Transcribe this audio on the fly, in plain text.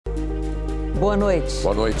Boa noite.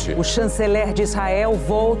 Boa noite. O chanceler de Israel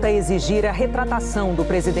volta a exigir a retratação do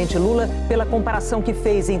presidente Lula pela comparação que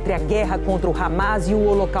fez entre a guerra contra o Hamas e o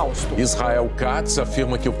holocausto. Israel Katz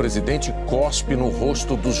afirma que o presidente cospe no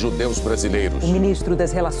rosto dos judeus brasileiros. O ministro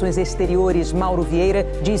das Relações Exteriores Mauro Vieira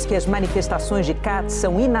diz que as manifestações de Katz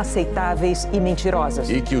são inaceitáveis e mentirosas.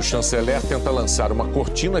 E que o chanceler tenta lançar uma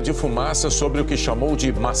cortina de fumaça sobre o que chamou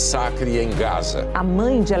de massacre em Gaza. A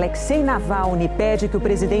mãe de Alexey Navalny pede que o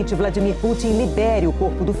presidente Vladimir Putin libere o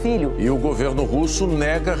corpo do filho. E o governo russo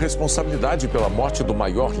nega a responsabilidade pela morte do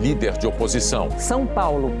maior líder de oposição. São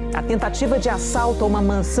Paulo. A tentativa de assalto a uma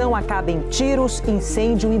mansão acaba em tiros,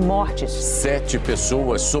 incêndio e mortes. 7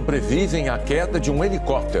 pessoas sobrevivem à queda de um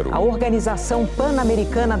helicóptero. A Organização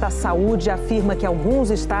Panamericana da Saúde afirma que alguns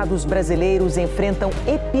estados brasileiros enfrentam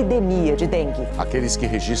epidemia de dengue. Aqueles que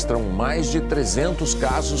registram mais de 300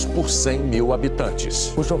 casos por 100 mil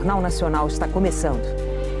habitantes. O Jornal Nacional está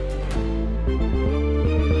começando.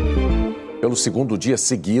 Pelo segundo dia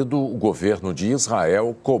seguido, o governo de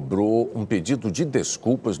Israel cobrou um pedido de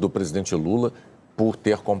desculpas do presidente Lula por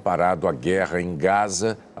ter comparado a guerra em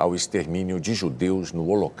Gaza ao extermínio de judeus no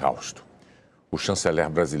holocausto. O chanceler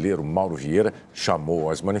brasileiro Mauro Vieira chamou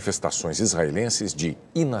as manifestações israelenses de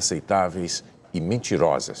inaceitáveis e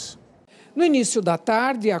mentirosas. No início da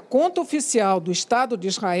tarde, a conta oficial do Estado de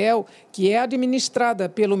Israel, que é administrada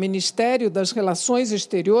pelo Ministério das Relações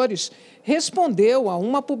Exteriores, respondeu a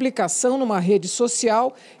uma publicação numa rede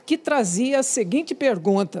social que trazia a seguinte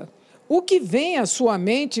pergunta: o que vem à sua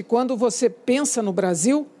mente quando você pensa no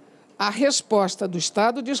Brasil? A resposta do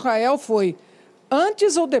Estado de Israel foi: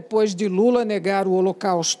 antes ou depois de Lula negar o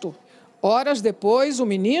holocausto? Horas depois, o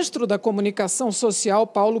ministro da Comunicação Social,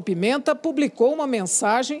 Paulo Pimenta, publicou uma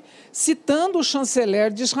mensagem citando o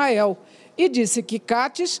chanceler de Israel e disse que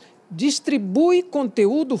Katz distribui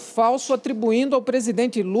conteúdo falso atribuindo ao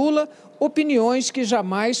presidente Lula opiniões que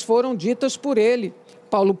jamais foram ditas por ele.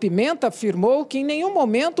 Paulo Pimenta afirmou que em nenhum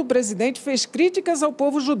momento o presidente fez críticas ao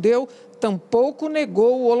povo judeu, tampouco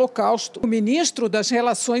negou o holocausto. O ministro das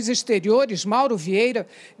Relações Exteriores, Mauro Vieira,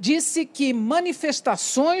 disse que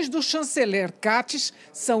manifestações do chanceler Katz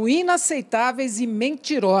são inaceitáveis e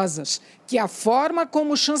mentirosas, que a forma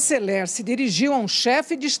como o chanceler se dirigiu a um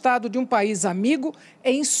chefe de Estado de um país amigo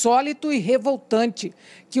é insólito e revoltante,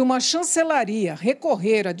 que uma chancelaria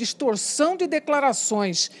recorrer à distorção de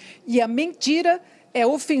declarações e à mentira é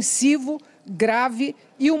ofensivo, grave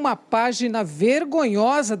e uma página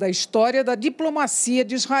vergonhosa da história da diplomacia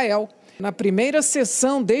de Israel. Na primeira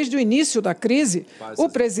sessão, desde o início da crise, o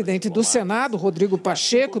presidente do Senado, Rodrigo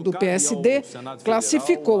Pacheco, do PSD,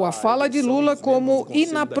 classificou a fala de Lula como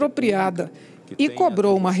inapropriada e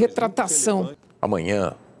cobrou uma retratação.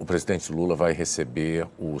 Amanhã, o presidente Lula vai receber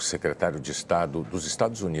o secretário de Estado dos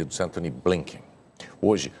Estados Unidos, Antony Blinken.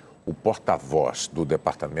 Hoje, o porta-voz do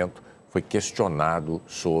departamento foi questionado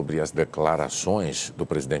sobre as declarações do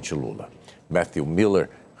presidente Lula. Matthew Miller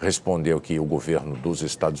respondeu que o governo dos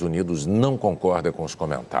Estados Unidos não concorda com os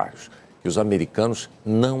comentários, que os americanos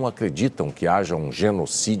não acreditam que haja um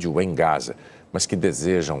genocídio em Gaza, mas que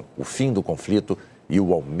desejam o fim do conflito e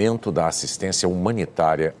o aumento da assistência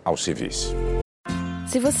humanitária aos civis.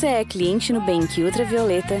 Se você é cliente Nubank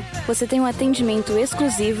Ultravioleta, você tem um atendimento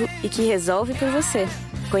exclusivo e que resolve por você.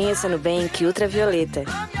 Conheça Nubank Ultravioleta,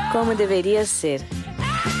 como deveria ser.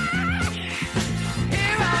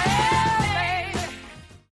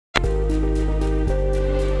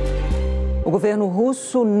 O governo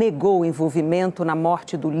russo negou envolvimento na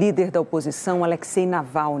morte do líder da oposição, Alexey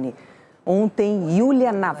Navalny. Ontem,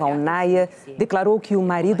 Yulia Navalnaya declarou que o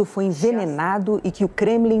marido foi envenenado e que o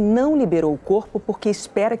Kremlin não liberou o corpo porque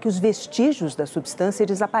espera que os vestígios da substância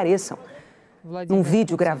desapareçam. Num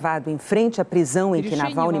vídeo gravado em frente à prisão em que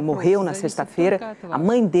Navalny morreu na sexta-feira, a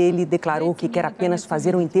mãe dele declarou que quer apenas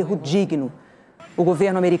fazer um enterro digno. O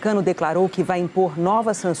governo americano declarou que vai impor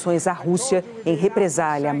novas sanções à Rússia em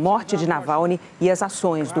represália à morte de Navalny e as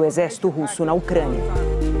ações do exército russo na Ucrânia.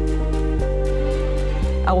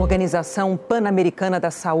 A Organização Panamericana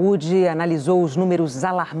da Saúde analisou os números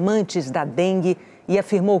alarmantes da dengue e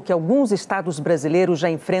afirmou que alguns estados brasileiros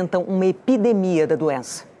já enfrentam uma epidemia da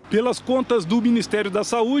doença. Pelas contas do Ministério da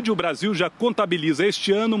Saúde, o Brasil já contabiliza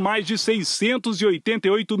este ano mais de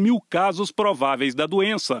 688 mil casos prováveis da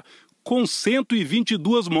doença, com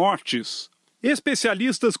 122 mortes.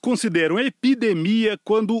 Especialistas consideram epidemia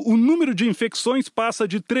quando o número de infecções passa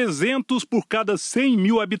de 300 por cada 100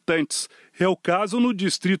 mil habitantes. É o caso no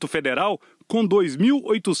Distrito Federal, com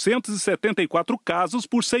 2.874 casos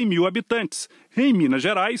por 100 mil habitantes. Em Minas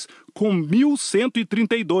Gerais, com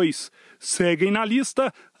 1.132. Seguem na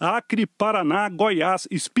lista Acre, Paraná, Goiás,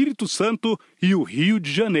 Espírito Santo e o Rio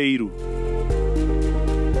de Janeiro.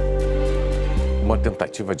 Uma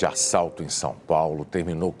tentativa de assalto em São Paulo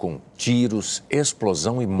terminou com tiros,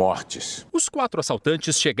 explosão e mortes. Os 4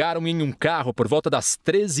 assaltantes chegaram em um carro por volta das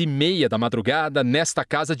 13h30 da madrugada nesta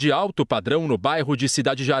casa de alto padrão no bairro de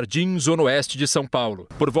Cidade Jardim, zona oeste de São Paulo.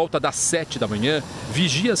 Por volta das 7 da manhã,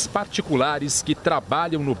 vigias particulares que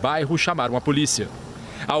trabalham no bairro chamaram a polícia.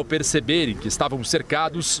 Ao perceberem que estavam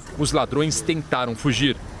cercados, os ladrões tentaram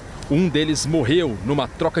fugir. Um deles morreu numa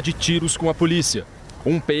troca de tiros com a polícia.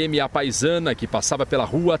 Um PM apaisana que passava pela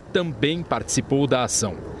rua também participou da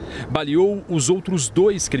ação. Baleou os outros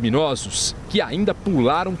 2 criminosos, que ainda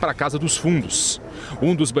pularam para a Casa dos Fundos.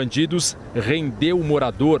 Um dos bandidos rendeu o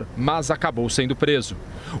morador, mas acabou sendo preso.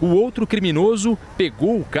 O outro criminoso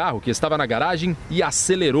pegou o carro que estava na garagem e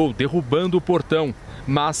acelerou, derrubando o portão,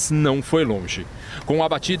 mas não foi longe. Com a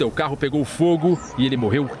batida, o carro pegou fogo e ele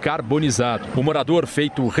morreu carbonizado. O morador,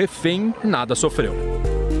 feito refém, nada sofreu.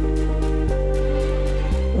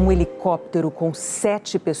 Um helicóptero com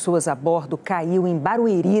 7 pessoas a bordo caiu em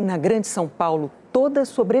Barueri, na Grande São Paulo. Todas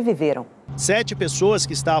sobreviveram. 7 pessoas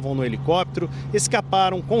que estavam no helicóptero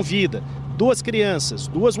escaparam com vida. 2 crianças,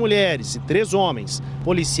 2 mulheres e 3 homens.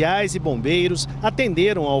 Policiais e bombeiros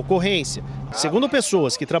atenderam a ocorrência. Segundo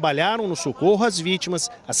pessoas que trabalharam no socorro às vítimas,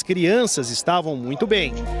 as crianças estavam muito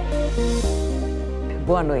bem.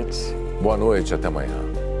 Boa noite. Boa noite, até amanhã.